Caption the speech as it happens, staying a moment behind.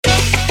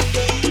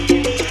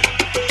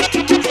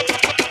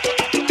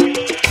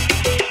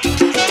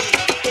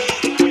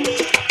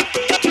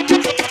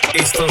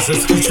Estás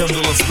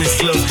escuchando las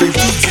mezclas de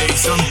DJ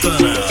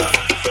Santana.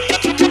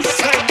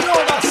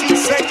 Señoras y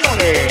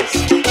señores,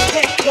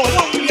 de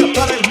Colombia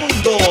para el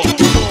mundo.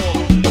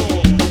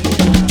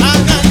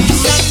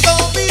 Analizando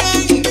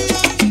bien,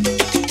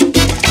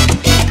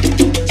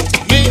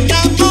 me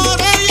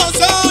enamoré yo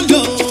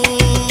solo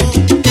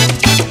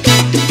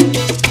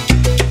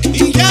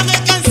y ya me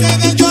cansé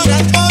de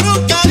llorar por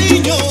un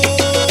cariño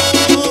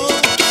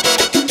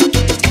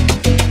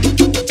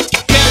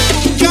que ha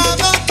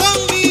jugado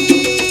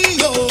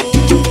conmigo.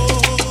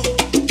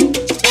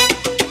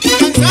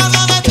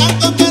 Cansado de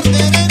tanto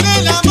perder en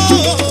el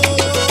amor,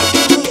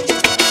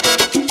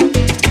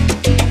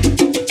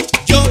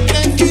 yo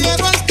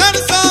prefiero estar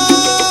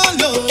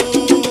solo.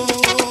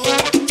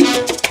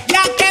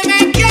 La que me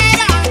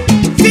quiera,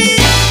 sí,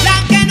 la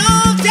que no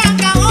se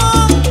acabó,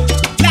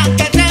 la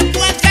que se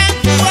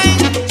fue,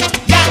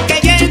 la que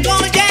llegó,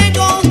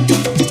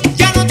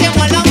 ya no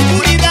temo a la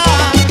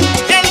oscuridad,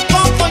 el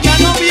coco ya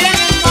no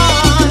viene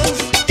más,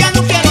 ya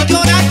no quiero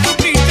llorar,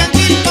 sufrir,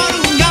 sentir por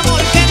un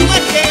amor que no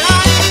es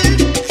real,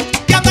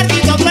 ya ha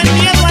perdido todo el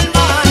miedo al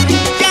mar,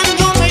 ya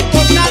no me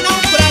importa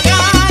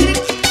naufragar,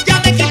 ya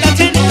me quita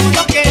ese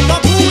nudo que no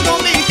pudo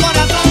mi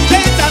corazón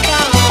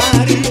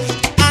desatar.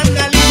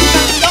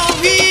 Analizando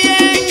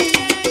bien,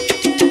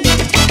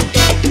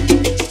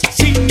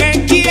 si me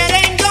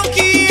quieren yo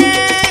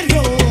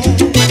quiero,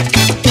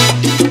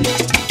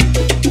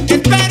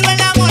 espero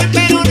el amor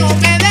pero no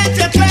me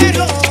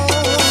desespero,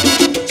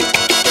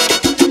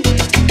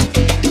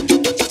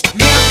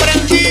 me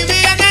aprendí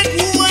bien el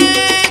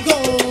juego.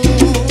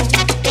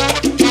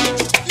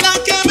 La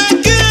que me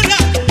quiera,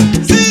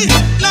 sí,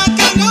 la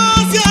que no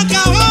se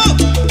acabó,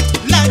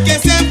 la que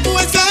se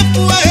fue,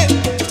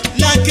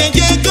 la que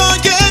llegó,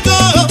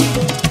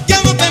 ya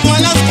no tengo a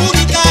la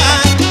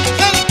oscuridad,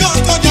 el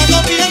coco ya no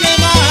viene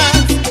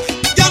más,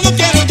 ya no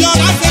quiero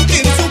llorar,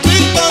 sentir,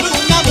 sufrir por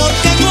un amor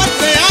que no es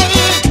real,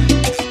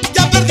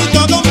 ya perdí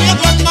todo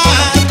miedo al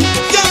mar,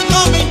 ya no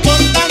me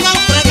importa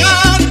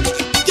naufragar,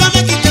 ya me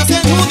quité ese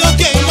nudo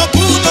que no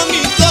pudo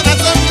mi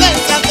corazón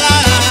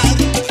desatar.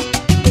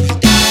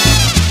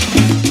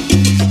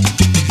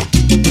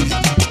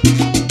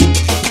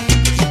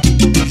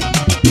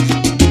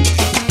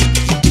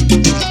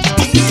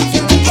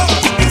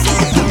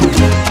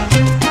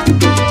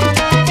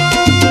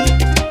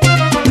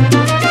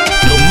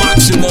 Lo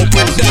máximo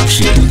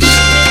Productions.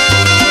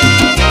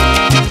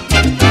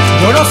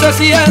 Yo no sé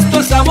si esto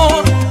es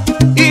amor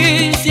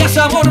y si es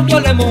amor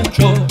duele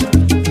mucho.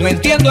 No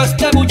entiendo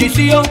esta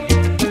ebullición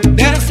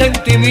de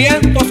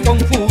sentimientos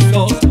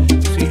confusos.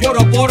 Si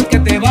lloro porque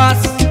te vas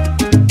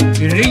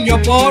y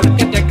riño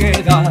porque te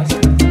quedas,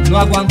 no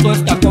aguanto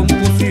esta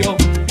confusión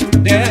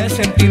de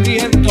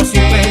sentimientos y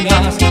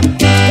penas.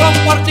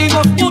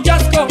 Compartimos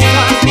muchas cosas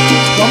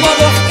como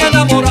dos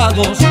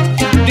enamorados.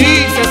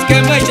 Dices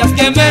que me echas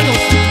de menos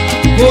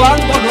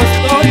cuando no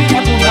estoy a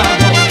tu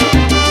lado.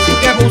 Si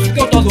te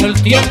busco todo el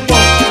tiempo,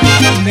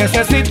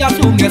 necesitas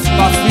un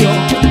espacio.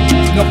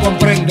 No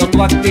comprendo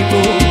tu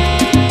actitud,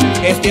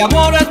 este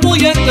amor es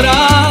muy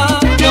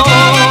extraño.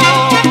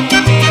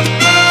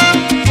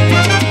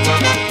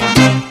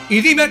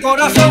 Y dime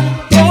corazón,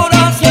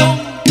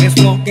 ¿qué es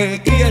lo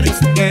que quieres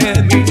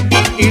de mí?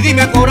 Y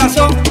dime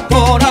corazón,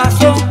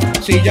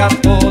 si ya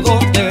todo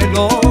te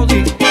lo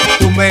di.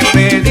 Tú me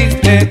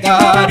pediste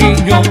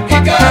cariño y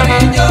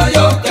cariño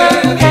yo te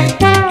di.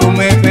 Tú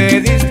me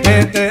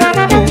pediste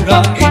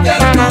ternura y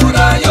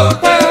ternura yo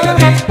te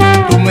di.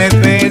 Tú me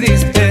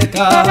pediste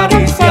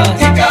caricias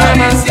y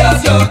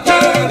caricias yo te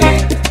di.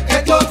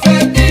 Entonces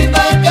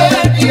dime qué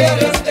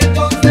quieres,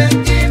 entonces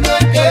dime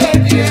qué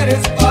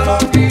quieres para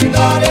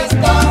olvidar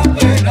esta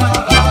pena.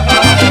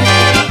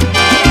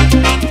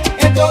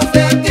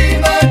 Entonces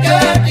dime qué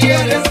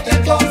quieres,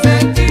 entonces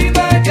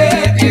dime qué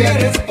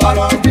quieres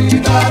para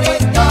olvidar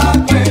esta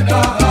pena.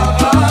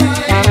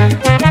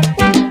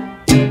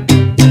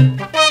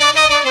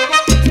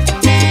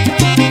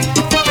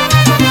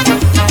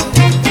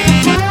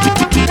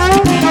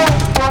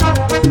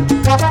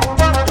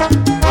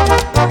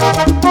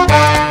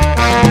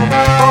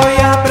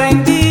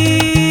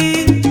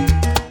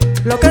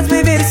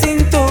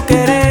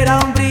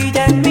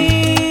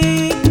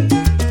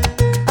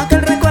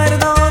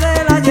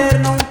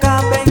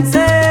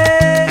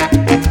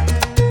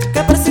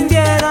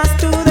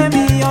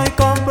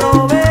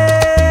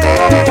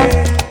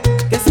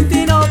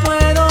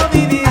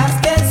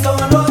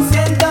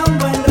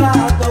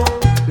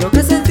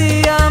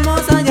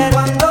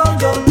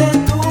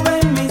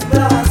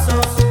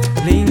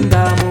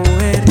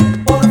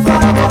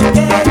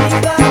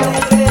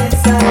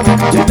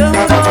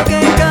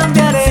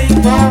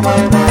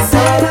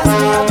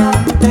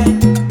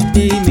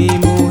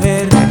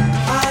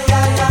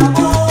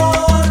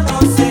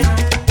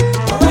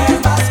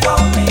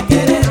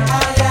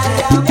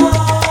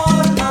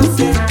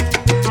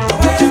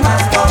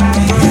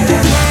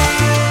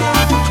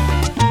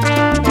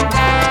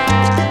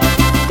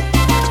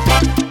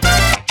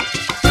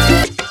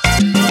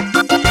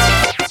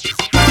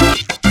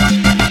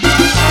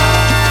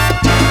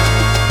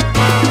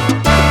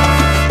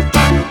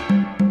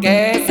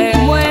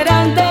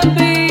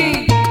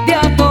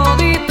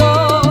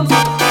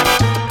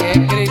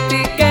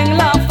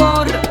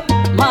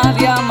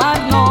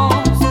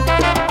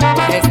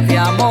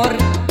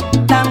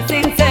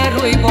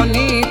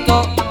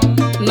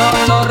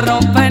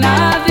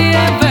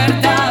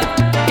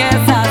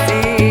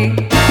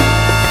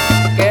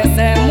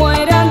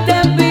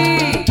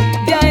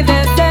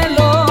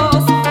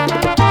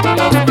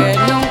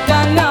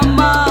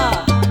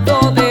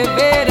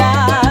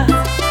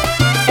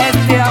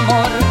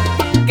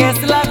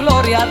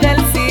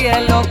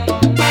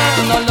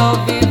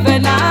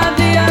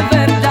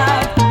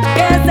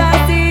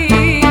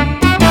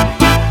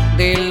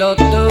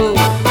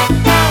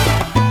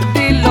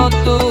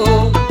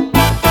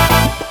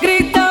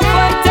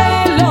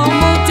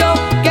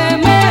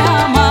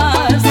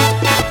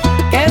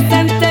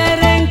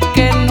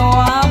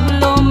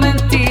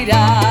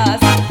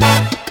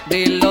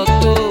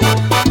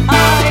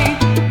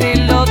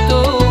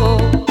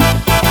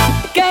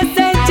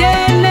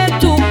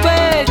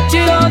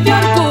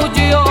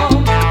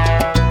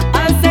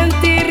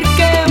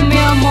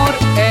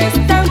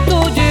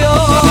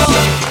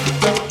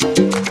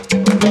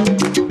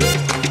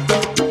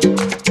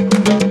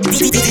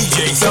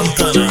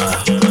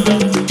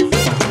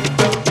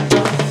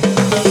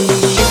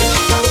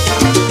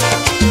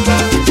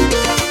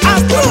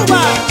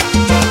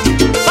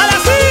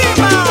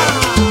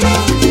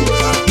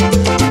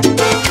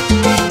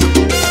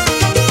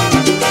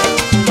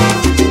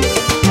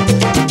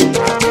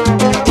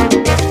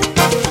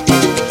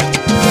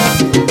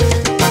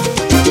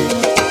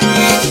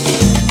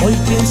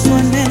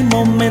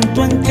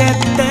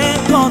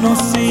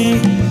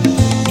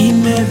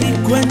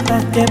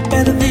 que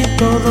perdí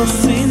todo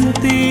sin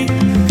ti.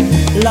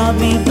 La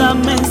vida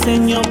me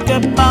enseñó que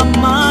pa'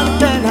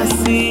 amarte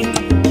nací,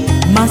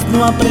 mas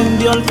no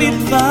aprendí a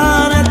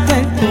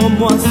olvidarte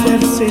cómo hacer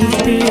sin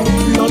ti.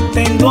 Lo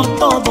tengo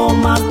todo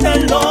más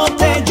de lo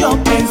que yo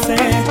pensé,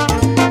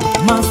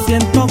 mas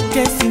siento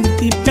que sin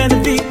ti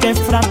perdí, que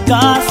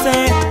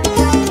fracasé.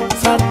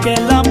 Saqué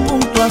la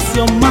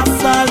puntuación más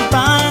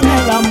alta en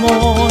el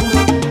amor,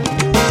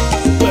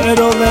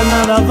 pero de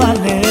nada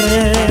vale.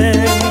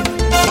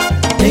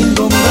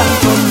 Tengo un gran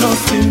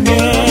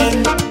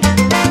conocimiento,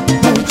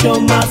 mucho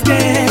más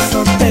que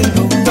eso,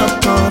 tengo un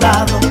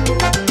doctorado.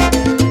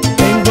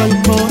 Tengo el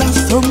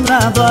corazón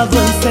graduado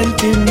en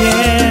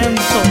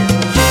sentimiento,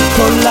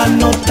 con la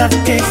nota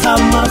que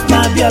jamás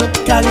nadie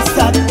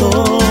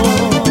alcanzado.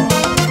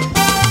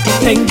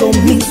 Tengo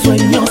mis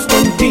sueños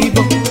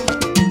contigo,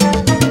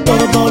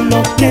 todo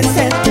lo que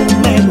sé tú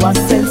me lo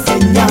has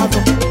enseñado.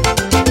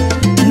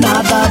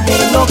 Nada de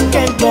lo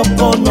que yo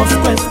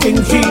conozco es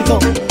fingido.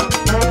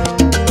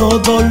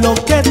 Todo lo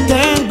que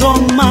tengo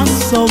más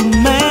o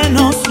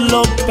menos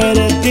lo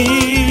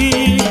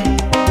perdí.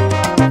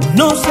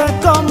 No sé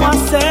cómo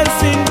hacer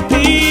sin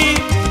ti,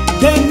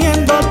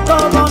 teniendo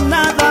todo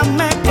nada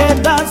me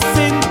queda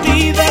sin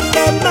ti. ¿De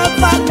qué me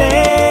vale?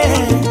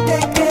 ¿De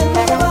qué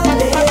me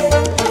vale?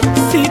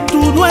 Si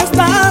tú no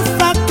estás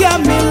aquí a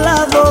mi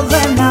lado,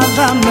 de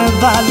nada me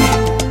vale.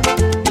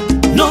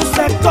 No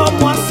sé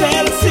cómo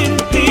hacer sin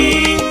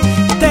ti,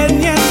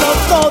 teniendo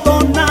todo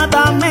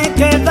nada me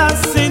queda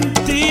sin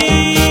ti.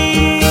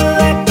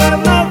 ¿De qué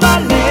me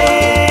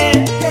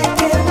vale? ¿De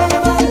qué me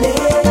vale?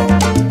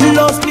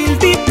 Los 1000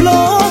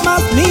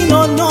 diplomas, 1000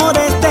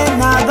 honores, de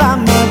nada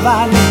me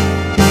vale.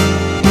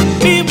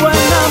 Vivo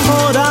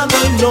enamorado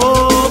y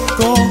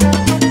loco,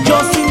 yo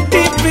sin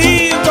ti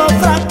vivo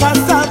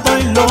fracasado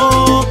y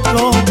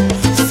loco.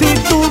 Si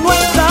tú no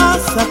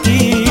estás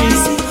aquí,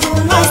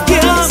 aquí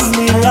a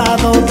mi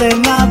lado, de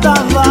nada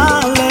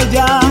vale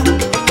ya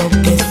lo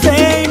que sé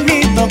y mi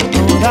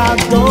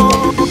doctorado.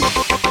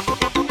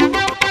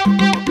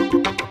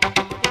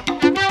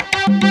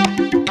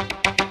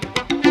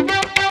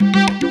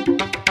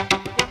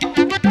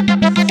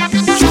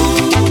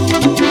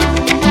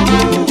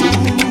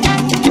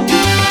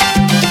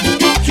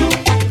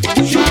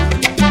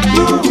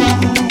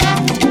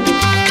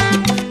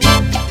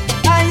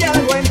 Hay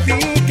algo en ti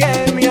que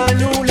me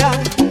anula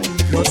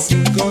los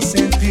 5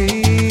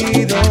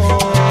 sentidos.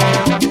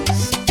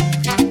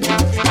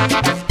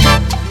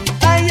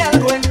 Hay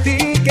algo en ti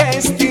que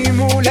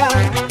estimula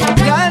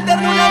la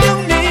ternura de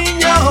un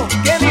niño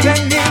que vive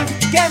en mí,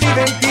 que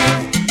vive en ti.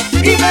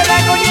 Y me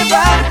dejo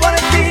llevar por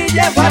ti,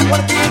 llevar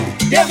por ti,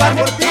 llevar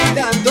por ti,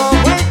 dando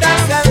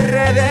vueltas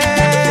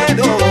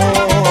alrededor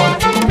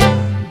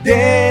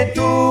de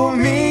tu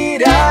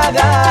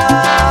mirada.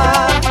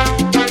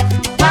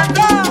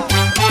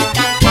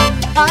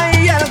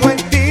 Hay algo en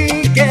ti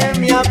que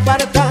me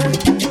aparta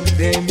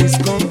de mis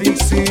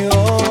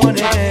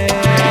convicciones.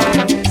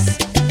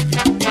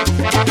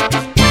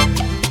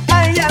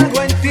 Hay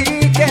algo en ti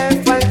que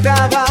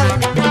faltaba,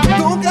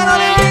 tu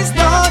calor en mis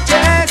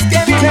noches, que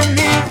vive en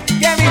mí,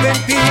 que vive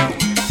en ti.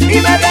 Y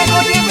me dejo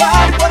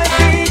llevar por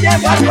ti,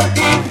 llevar por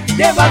ti,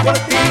 llevar por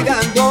ti,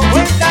 dando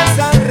vueltas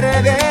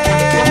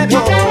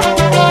alrededor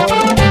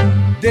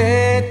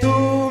de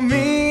tu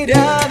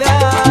mirada.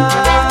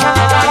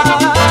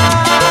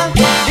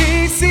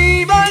 Y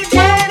si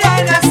volviera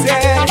a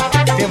nacer,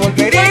 te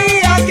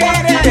volvería a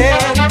querer,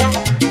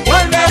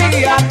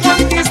 volvería a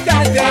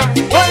conquistarte,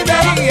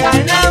 volvería a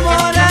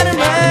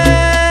enamorarme.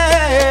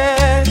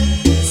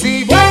 Si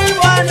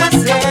vuelvo a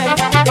nacer,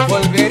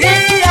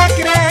 volvería a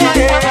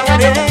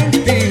creer en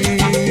ti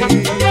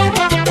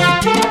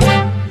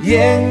y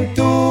en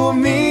tu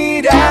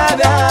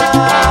mirada.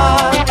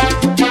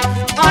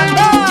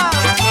 ¡Anda!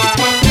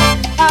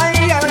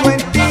 Hay algo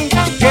en ti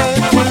que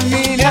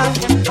culmina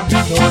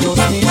todos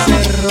mis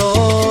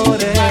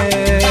errores.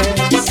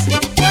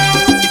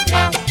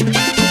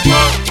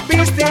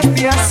 Viste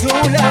de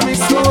azul a mi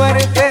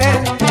suerte,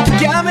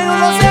 que a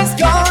menudo se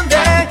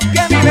esconde,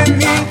 que vive en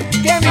mí,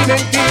 que vive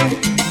en ti.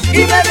 Y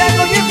me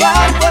dejo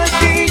llevar por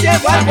ti,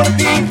 llevar por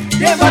ti,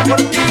 llevar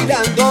por ti,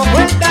 dando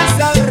vueltas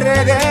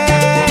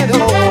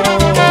alrededor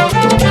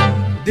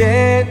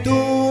de tu